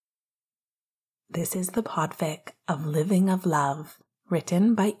This is the podfic of Living of Love,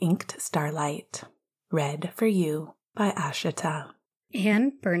 written by Inked Starlight. Read for you by Ashita.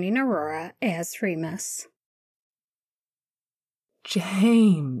 And Burning Aurora as Remus.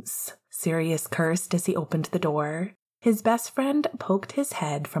 James, Sirius cursed as he opened the door. His best friend poked his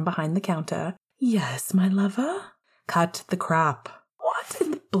head from behind the counter. Yes, my lover? Cut the crap. What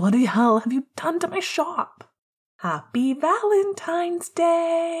in the bloody hell have you done to my shop? Happy Valentine's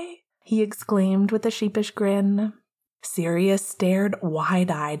Day, he exclaimed with a sheepish grin. Sirius stared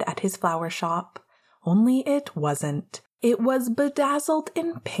wide-eyed at his flower shop. Only it wasn't. It was bedazzled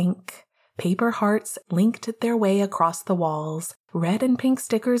in pink. Paper hearts linked their way across the walls. Red and pink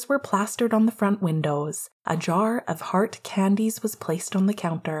stickers were plastered on the front windows. A jar of heart candies was placed on the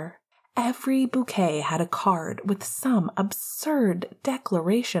counter. Every bouquet had a card with some absurd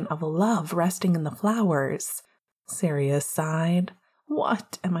declaration of love resting in the flowers. Sirius sighed.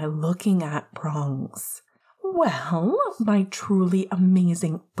 What am I looking at, Prongs? Well, my truly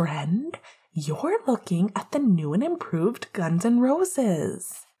amazing friend, you're looking at the new and improved Guns N'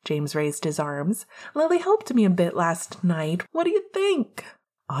 Roses. James raised his arms. Lily helped me a bit last night. What do you think?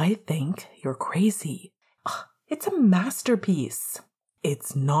 I think you're crazy. It's a masterpiece.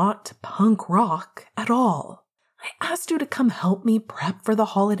 It's not punk rock at all. I asked you to come help me prep for the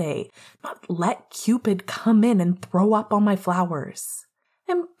holiday, not let Cupid come in and throw up on my flowers.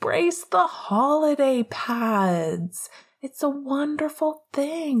 Embrace the holiday pads. It's a wonderful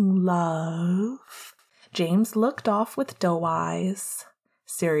thing, love. James looked off with doe eyes.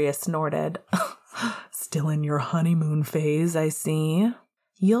 Sirius snorted. Still in your honeymoon phase, I see.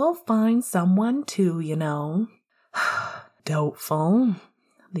 You'll find someone too, you know. Doubtful.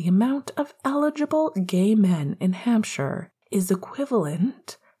 The amount of eligible gay men in Hampshire is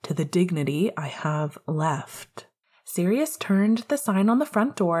equivalent to the dignity I have left. Sirius turned the sign on the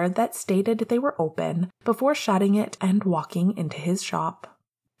front door that stated they were open before shutting it and walking into his shop.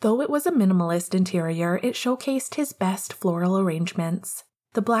 Though it was a minimalist interior, it showcased his best floral arrangements.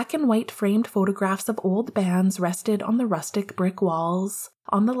 The black and white framed photographs of old bands rested on the rustic brick walls.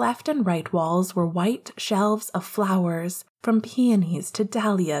 On the left and right walls were white shelves of flowers, from peonies to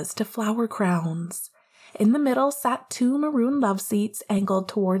dahlias to flower crowns. In the middle sat two maroon love seats angled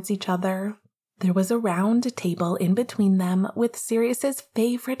towards each other. There was a round table in between them with Sirius's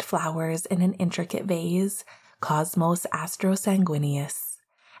favorite flowers in an intricate vase, Cosmos astrosanguineus.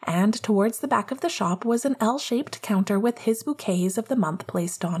 And towards the back of the shop was an L-shaped counter with his bouquets of the month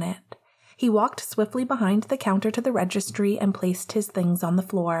placed on it. He walked swiftly behind the counter to the registry and placed his things on the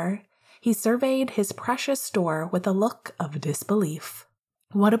floor. He surveyed his precious store with a look of disbelief.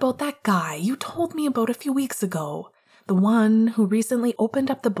 What about that guy you told me about a few weeks ago? The one who recently opened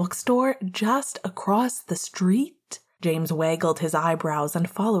up the bookstore just across the street? James waggled his eyebrows and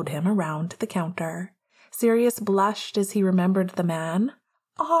followed him around the counter. Sirius blushed as he remembered the man.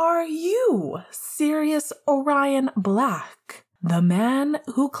 Are you Sirius Orion Black, the man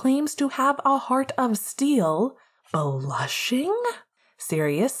who claims to have a heart of steel, blushing?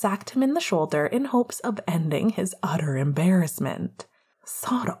 Sirius sacked him in the shoulder in hopes of ending his utter embarrassment.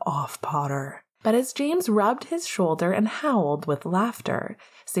 Sod off, Potter. But as James rubbed his shoulder and howled with laughter,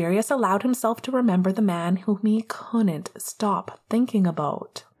 Sirius allowed himself to remember the man whom he couldn't stop thinking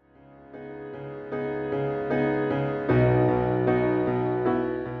about.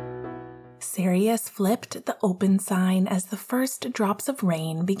 Sirius flipped the open sign as the first drops of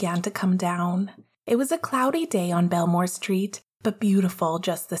rain began to come down. It was a cloudy day on Belmore Street, but beautiful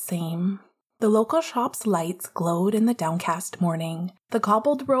just the same. The local shop's lights glowed in the downcast morning. The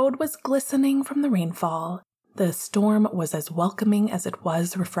cobbled road was glistening from the rainfall. The storm was as welcoming as it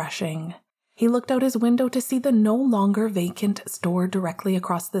was refreshing. He looked out his window to see the no longer vacant store directly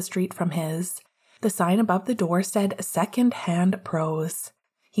across the street from his. The sign above the door said Second-Hand Prose.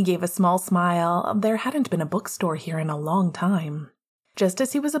 He gave a small smile. There hadn't been a bookstore here in a long time. Just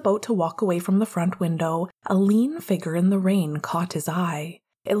as he was about to walk away from the front window, a lean figure in the rain caught his eye.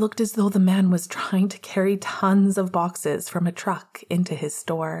 It looked as though the man was trying to carry tons of boxes from a truck into his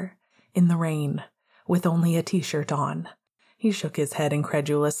store. In the rain, with only a t-shirt on. He shook his head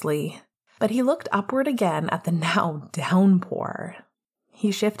incredulously. But he looked upward again at the now downpour.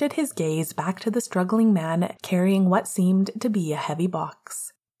 He shifted his gaze back to the struggling man carrying what seemed to be a heavy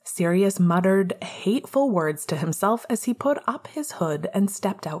box. Sirius muttered hateful words to himself as he put up his hood and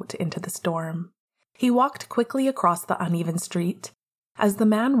stepped out into the storm. He walked quickly across the uneven street. As the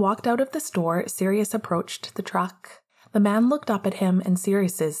man walked out of the store, Sirius approached the truck. The man looked up at him and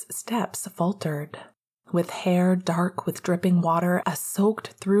Sirius's steps faltered. With hair dark with dripping water, a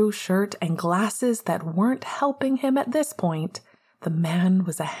soaked-through shirt, and glasses that weren't helping him at this point, The man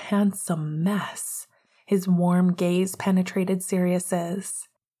was a handsome mess. His warm gaze penetrated Sirius's.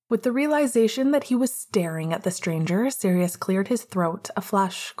 With the realization that he was staring at the stranger, Sirius cleared his throat, a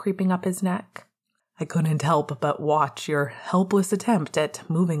flush creeping up his neck. I couldn't help but watch your helpless attempt at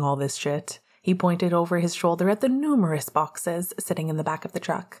moving all this shit. He pointed over his shoulder at the numerous boxes sitting in the back of the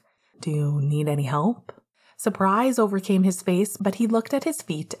truck. Do you need any help? Surprise overcame his face, but he looked at his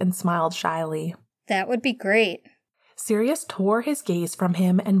feet and smiled shyly. That would be great. Sirius tore his gaze from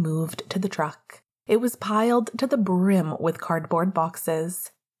him and moved to the truck. It was piled to the brim with cardboard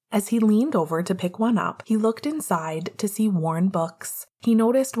boxes. As he leaned over to pick one up, he looked inside to see worn books. He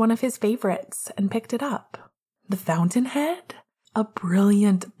noticed one of his favorites and picked it up. The Fountainhead? A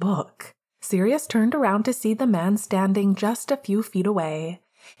brilliant book. Sirius turned around to see the man standing just a few feet away.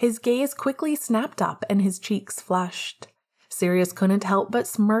 His gaze quickly snapped up and his cheeks flushed. Sirius couldn't help but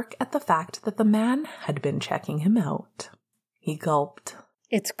smirk at the fact that the man had been checking him out. He gulped.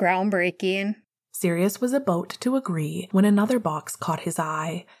 It's groundbreaking. Sirius was about to agree when another box caught his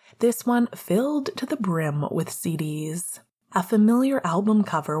eye, this one filled to the brim with CDs. A familiar album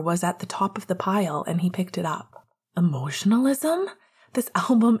cover was at the top of the pile and he picked it up. Emotionalism? This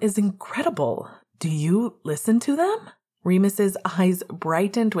album is incredible. Do you listen to them? Remus's eyes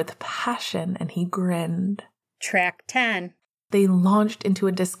brightened with passion and he grinned. Track 10. They launched into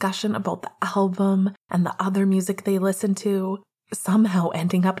a discussion about the album and the other music they listened to, somehow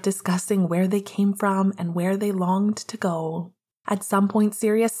ending up discussing where they came from and where they longed to go. At some point,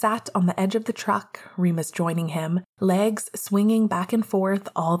 Sirius sat on the edge of the truck, Remus joining him, legs swinging back and forth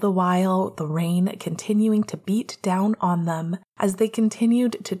all the while, the rain continuing to beat down on them as they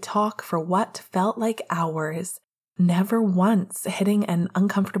continued to talk for what felt like hours, never once hitting an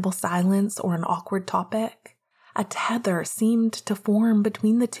uncomfortable silence or an awkward topic. A tether seemed to form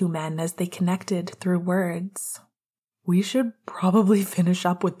between the two men as they connected through words. We should probably finish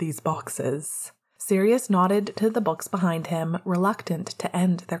up with these boxes. Sirius nodded to the books behind him, reluctant to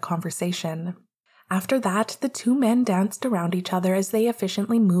end their conversation. After that, the two men danced around each other as they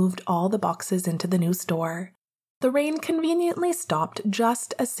efficiently moved all the boxes into the new store. The rain conveniently stopped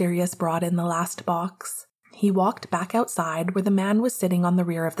just as Sirius brought in the last box. He walked back outside where the man was sitting on the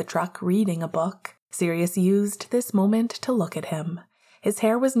rear of the truck reading a book. Sirius used this moment to look at him. His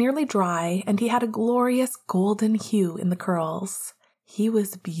hair was nearly dry, and he had a glorious golden hue in the curls. He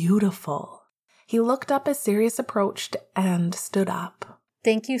was beautiful. He looked up as Sirius approached and stood up.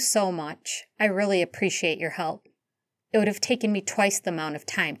 Thank you so much. I really appreciate your help. It would have taken me twice the amount of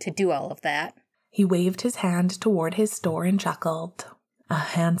time to do all of that. He waved his hand toward his store and chuckled. A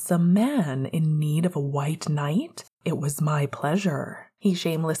handsome man in need of a white knight? It was my pleasure, he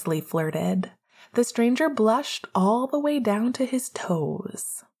shamelessly flirted. The stranger blushed all the way down to his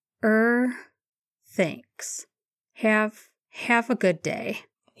toes. Thanks. Have a good day.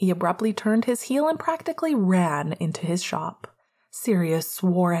 He abruptly turned his heel and practically ran into his shop. Sirius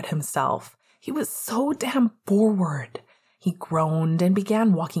swore at himself. He was so damn forward. He groaned and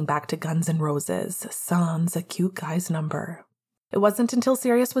began walking back to Guns N' Roses, sans a cute guy's number. It wasn't until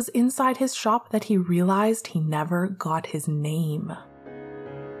Sirius was inside his shop that he realized he never got his name.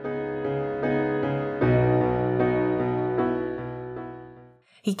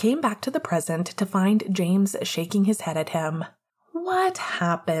 He came back to the present to find James shaking his head at him. What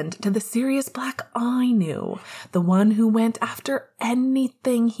happened to the Sirius Black I knew, the one who went after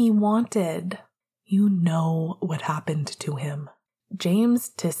anything he wanted? You know what happened to him. James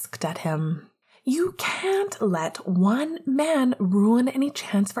tisked at him. You can't let one man ruin any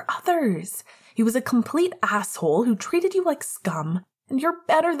chance for others. He was a complete asshole who treated you like scum, and you're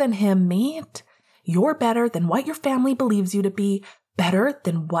better than him, mate. You're better than what your family believes you to be, better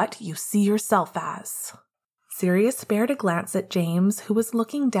than what you see yourself as. Sirius spared a glance at James, who was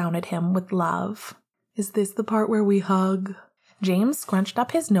looking down at him with love. Is this the part where we hug? James scrunched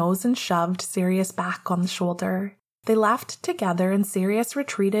up his nose and shoved Sirius back on the shoulder. They laughed together and Sirius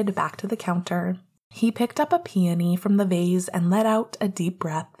retreated back to the counter. He picked up a peony from the vase and let out a deep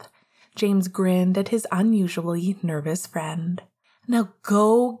breath. James grinned at his unusually nervous friend. Now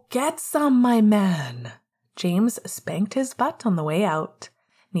go get some, my man. James spanked his butt on the way out.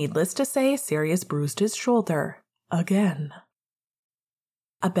 Needless to say, Sirius bruised his shoulder again.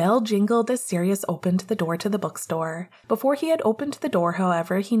 A bell jingled as Sirius opened the door to the bookstore. Before he had opened the door,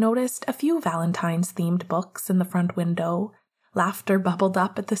 however, he noticed a few Valentine's-themed books in the front window. Laughter bubbled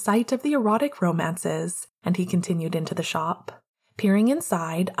up at the sight of the erotic romances, and he continued into the shop. Peering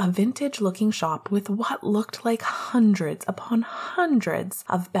inside, a vintage-looking shop with what looked like hundreds upon hundreds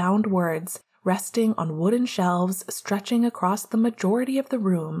of bound words resting on wooden shelves stretching across the majority of the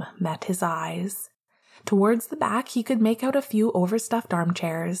room met his eyes. Towards the back, he could make out a few overstuffed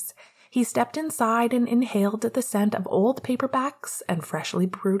armchairs. He stepped inside and inhaled the scent of old paperbacks and freshly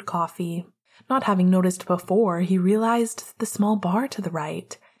brewed coffee. Not having noticed before, he realized the small bar to the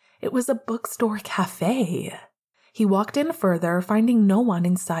right. It was a bookstore cafe. He walked in further, finding no one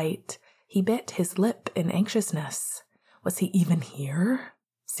in sight. He bit his lip in anxiousness. Was he even here?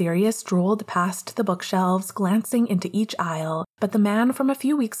 Sirius strolled past the bookshelves, glancing into each aisle, but the man from a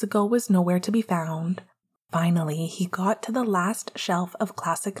few weeks ago was nowhere to be found. Finally, he got to the last shelf of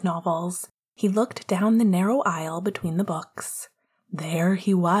classic novels. He looked down the narrow aisle between the books. There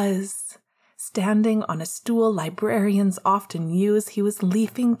he was. Standing on a stool librarians often use, he was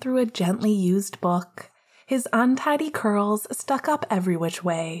leafing through a gently used book. His untidy curls stuck up every which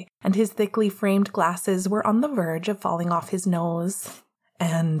way, and his thickly framed glasses were on the verge of falling off his nose.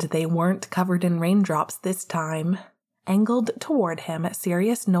 And they weren't covered in raindrops this time. Angled toward him,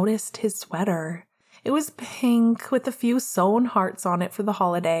 Sirius noticed his sweater. It was pink, with a few sewn hearts on it for the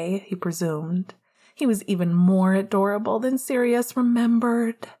holiday, he presumed. He was even more adorable than Sirius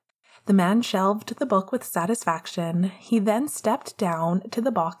remembered. The man shelved the book with satisfaction. He then stepped down to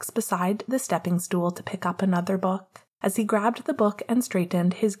the box beside the stepping stool to pick up another book. As he grabbed the book and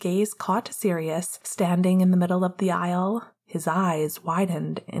straightened, his gaze caught Sirius standing in the middle of the aisle. His eyes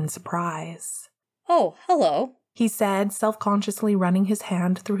widened in surprise. "Oh, hello," he said, self-consciously running his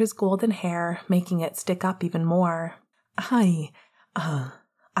hand through his golden hair, making it stick up even more. "Hi,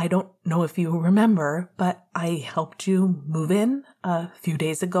 I don't know if you remember, but I helped you move in a few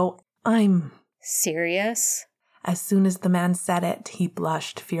days ago. I'm..." "Serious?" As soon as the man said it, he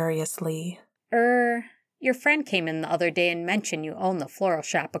blushed furiously. Your friend came in the other day and mentioned you own the floral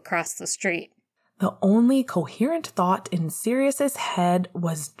shop across the street." The only coherent thought in Sirius's head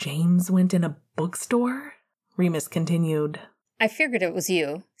was James went in a bookstore? Remus continued. "I figured it was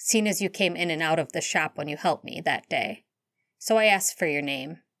you, seeing as you came in and out of the shop when you helped me that day. So I asked for your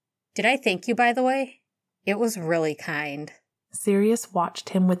name. Did I thank you, by the way? It was really kind." Sirius watched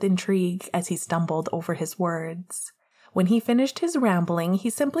him with intrigue as he stumbled over his words. When he finished his rambling, he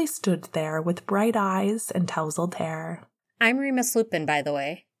simply stood there with bright eyes and tousled hair. "I'm Remus Lupin, by the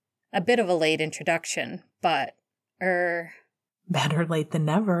way. A bit of a late introduction, but, Better late than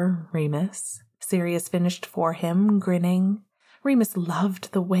never, Remus," Sirius finished for him, grinning. Remus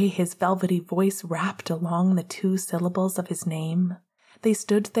loved the way his velvety voice rapped along the 2 syllables of his name. They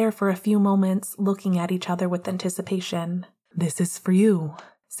stood there for a few moments, looking at each other with anticipation. "This is for you,"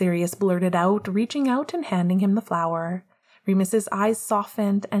 Sirius blurted out, reaching out and handing him the flower. Remus's eyes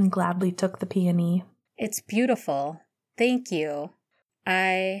softened and gladly took the peony. "It's beautiful. Thank you.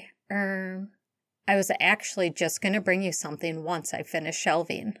 I was actually just going to bring you something once I finish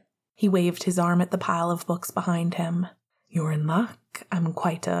shelving." He waved his arm at the pile of books behind him. "You're in luck. I'm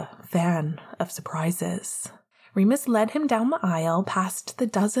quite a fan of surprises." Remus led him down the aisle, past the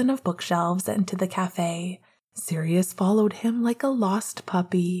dozen of bookshelves, and to the cafe. Sirius followed him like a lost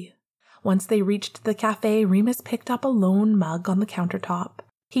puppy. Once they reached the cafe, Remus picked up a lone mug on the countertop.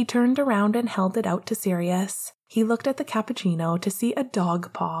 He turned around and held it out to Sirius. He looked at the cappuccino to see a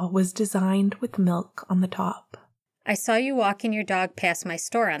dog paw was designed with milk on the top. "I saw you walking your dog past my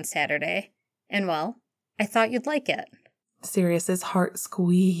store on Saturday, and well, I thought you'd like it." Sirius's heart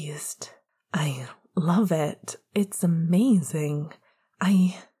squeezed. "I love it. It's amazing.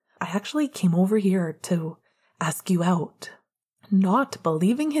 I actually came over here to ask you out." Not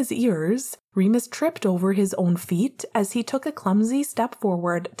believing his ears, Remus tripped over his own feet as he took a clumsy step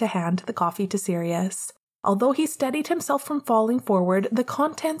forward to hand the coffee to Sirius. Although he steadied himself from falling forward, the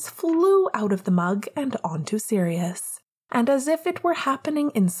contents flew out of the mug and onto Sirius. And as if it were happening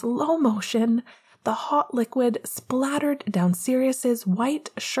in slow motion, the hot liquid splattered down Sirius's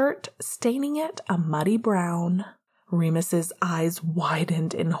white shirt, staining it a muddy brown. Remus's eyes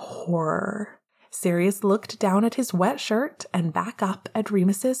widened in horror. Sirius looked down at his wet shirt and back up at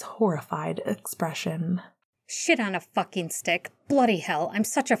Remus's horrified expression. "Shit on a fucking stick. Bloody hell, I'm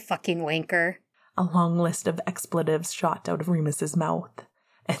such a fucking wanker." A long list of expletives shot out of Remus's mouth,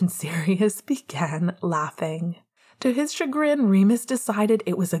 and Sirius began laughing. To his chagrin, Remus decided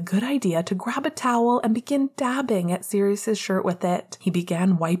it was a good idea to grab a towel and begin dabbing at Sirius's shirt with it. He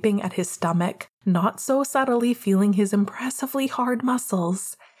began wiping at his stomach, not so subtly feeling his impressively hard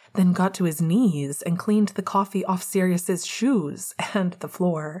muscles, then got to his knees and cleaned the coffee off Sirius's shoes and the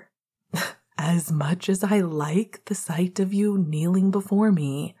floor. "As much as I like the sight of you kneeling before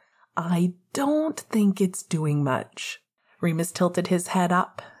me, I don't think it's doing much." Remus tilted his head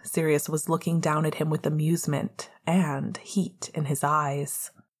up. Sirius was looking down at him with amusement and heat in his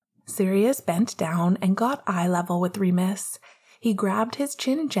eyes. Sirius bent down and got eye level with Remus. He grabbed his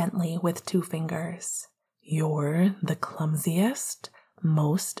chin gently with 2 fingers. "You're the clumsiest,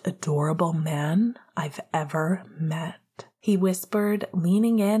 most adorable man I've ever met," he whispered,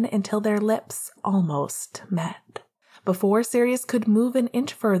 leaning in until their lips almost met. Before Sirius could move an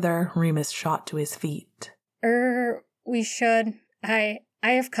inch further, Remus shot to his feet. We should. I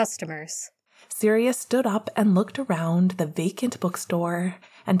have customers. Sirius stood up and looked around the vacant bookstore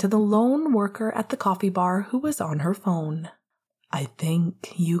and to the lone worker at the coffee bar who was on her phone. "I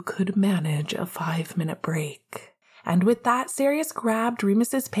think you could manage a 5-minute break." And with that, Sirius grabbed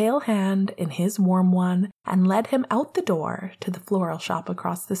Remus's pale hand in his warm one and led him out the door to the floral shop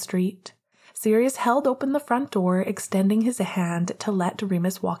across the street. Sirius held open the front door, extending his hand to let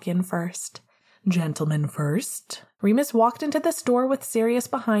Remus walk in first. "Gentlemen first." Remus walked into the store with Sirius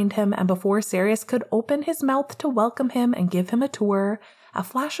behind him, and before Sirius could open his mouth to welcome him and give him a tour, a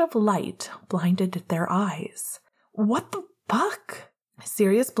flash of light blinded their eyes. "What the fuck?"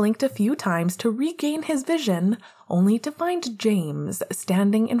 Sirius blinked a few times to regain his vision, only to find James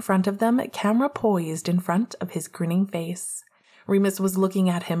standing in front of them, camera poised in front of his grinning face. Remus was looking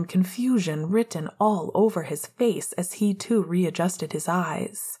at him, confusion written all over his face as he too readjusted his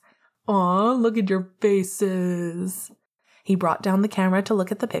eyes. "Aw, look at your faces." He brought down the camera to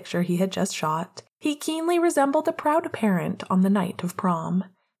look at the picture he had just shot. He keenly resembled a proud parent on the night of prom.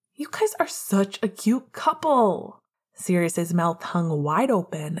 "You guys are such a cute couple." Sirius's mouth hung wide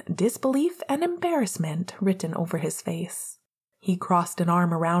open, disbelief and embarrassment written over his face. He crossed an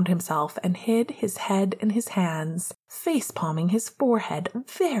arm around himself and hid his head in his hands, face-palming his forehead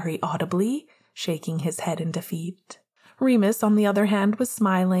very audibly, shaking his head in defeat. Remus, on the other hand, was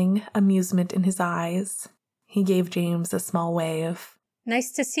smiling, amusement in his eyes. He gave James a small wave.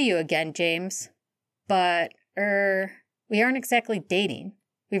 "Nice to see you again, James. But, we aren't exactly dating.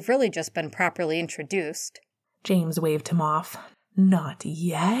 We've really just been properly introduced." James waved him off. "Not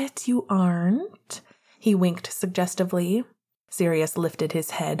yet, you aren't." He winked suggestively. Sirius lifted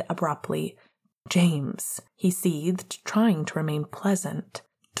his head abruptly. "James," he seethed, trying to remain pleasant.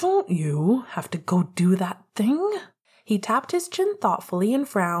 "Don't you have to go do that thing?" He tapped his chin thoughtfully and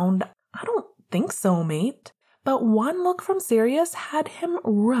frowned. "I don't think so, mate." But one look from Sirius had him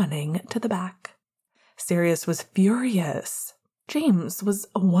running to the back. Sirius was furious. James was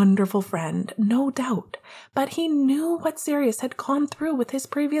a wonderful friend, no doubt, but he knew what Sirius had gone through with his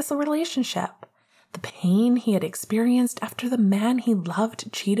previous relationship. The pain he had experienced after the man he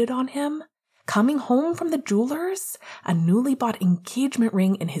loved cheated on him. Coming home from the jeweler's, a newly bought engagement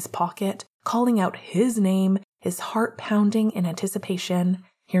ring in his pocket, calling out his name, his heart pounding in anticipation,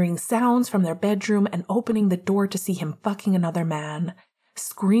 hearing sounds from their bedroom and opening the door to see him fucking another man,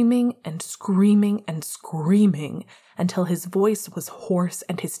 screaming and screaming and screaming until his voice was hoarse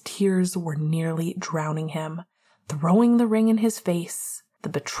and his tears were nearly drowning him, throwing the ring in his face, the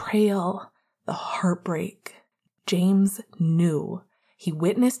betrayal, the heartbreak. James knew. He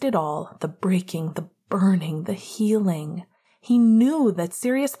witnessed it all, the breaking, the burning, the healing. He knew that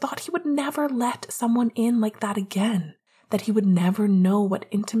Sirius thought he would never let someone in like that again, that he would never know what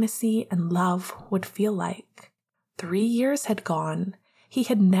intimacy and love would feel like. 3 years had gone. He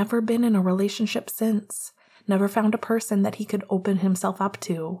had never been in a relationship since, never found a person that he could open himself up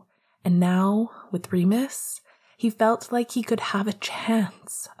to. And now, with Remus, he felt like he could have a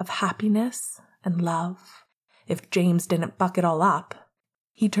chance of happiness and love, if James didn't fuck it all up.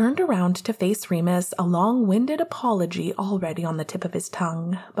 He turned around to face Remus, a long-winded apology already on the tip of his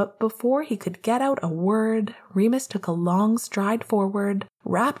tongue. But before he could get out a word, Remus took a long stride forward,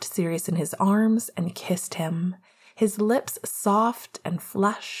 wrapped Sirius in his arms, and kissed him, his lips soft and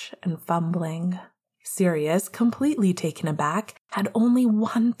flush and fumbling. Sirius, completely taken aback, had only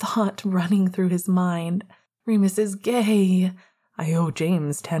one thought running through his mind. "Remus is gay. I owe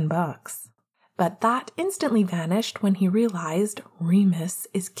James $10. But that instantly vanished when he realized Remus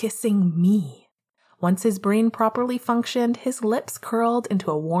is kissing me. Once his brain properly functioned, his lips curled into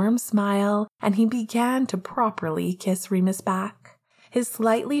a warm smile, and he began to properly kiss Remus back. His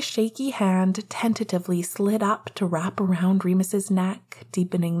slightly shaky hand tentatively slid up to wrap around Remus's neck,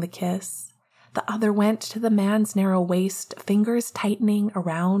 deepening the kiss. The other went to the man's narrow waist, fingers tightening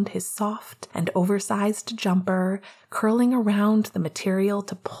around his soft and oversized jumper, curling around the material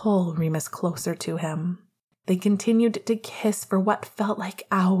to pull Remus closer to him. They continued to kiss for what felt like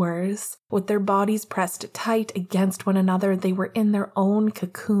hours. With their bodies pressed tight against one another, they were in their own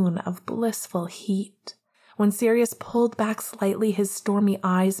cocoon of blissful heat. When Sirius pulled back slightly, his stormy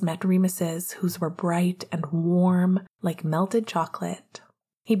eyes met Remus's, whose were bright and warm like melted chocolate.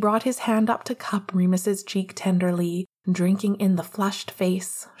 He brought his hand up to cup Remus's cheek tenderly, drinking in the flushed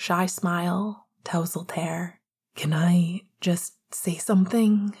face, shy smile, tousled hair. "Can I just say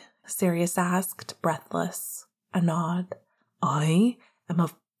something?" Sirius asked, breathless. A nod. I am a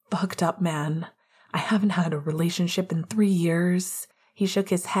fucked up man. I haven't had a relationship in 3 years. He shook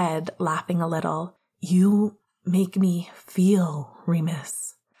his head, laughing a little. You make me feel,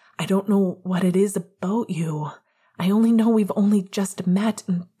 Remus. I don't know what it is about you. I only know we've only just met,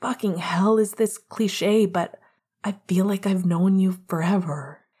 and fucking hell is this cliche, but I feel like I've known you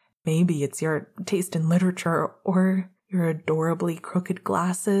forever. Maybe it's your taste in literature, or your adorably crooked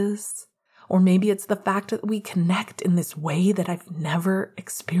glasses, or maybe it's the fact that we connect in this way that I've never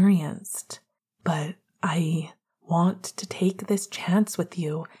experienced. But I want to take this chance with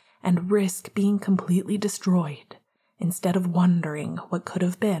you and risk being completely destroyed instead of wondering what could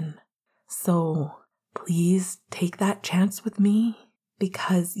have been. So please take that chance with me,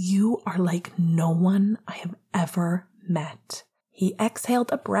 because you are like no one I have ever met. He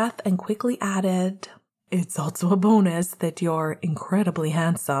exhaled a breath and quickly added, It's also a bonus that you're incredibly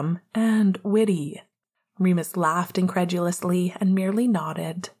handsome and witty. Remus laughed incredulously and merely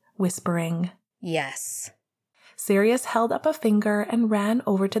nodded, whispering, Yes. Sirius held up a finger and ran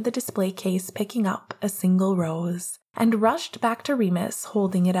over to the display case, picking up a single rose, and rushed back to Remus,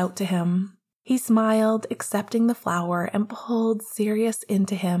 holding it out to him. He smiled, accepting the flower, and pulled Sirius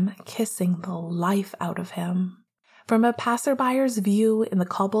into him, kissing the life out of him. From a passerbier's view in the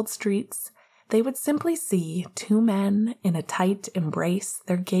cobbled streets, they would simply see 2 men in a tight embrace,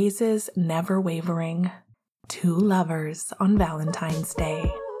 their gazes never wavering. 2 lovers on Valentine's Day.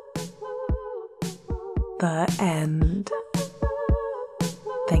 The end.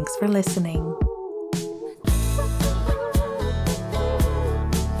 Thanks for listening.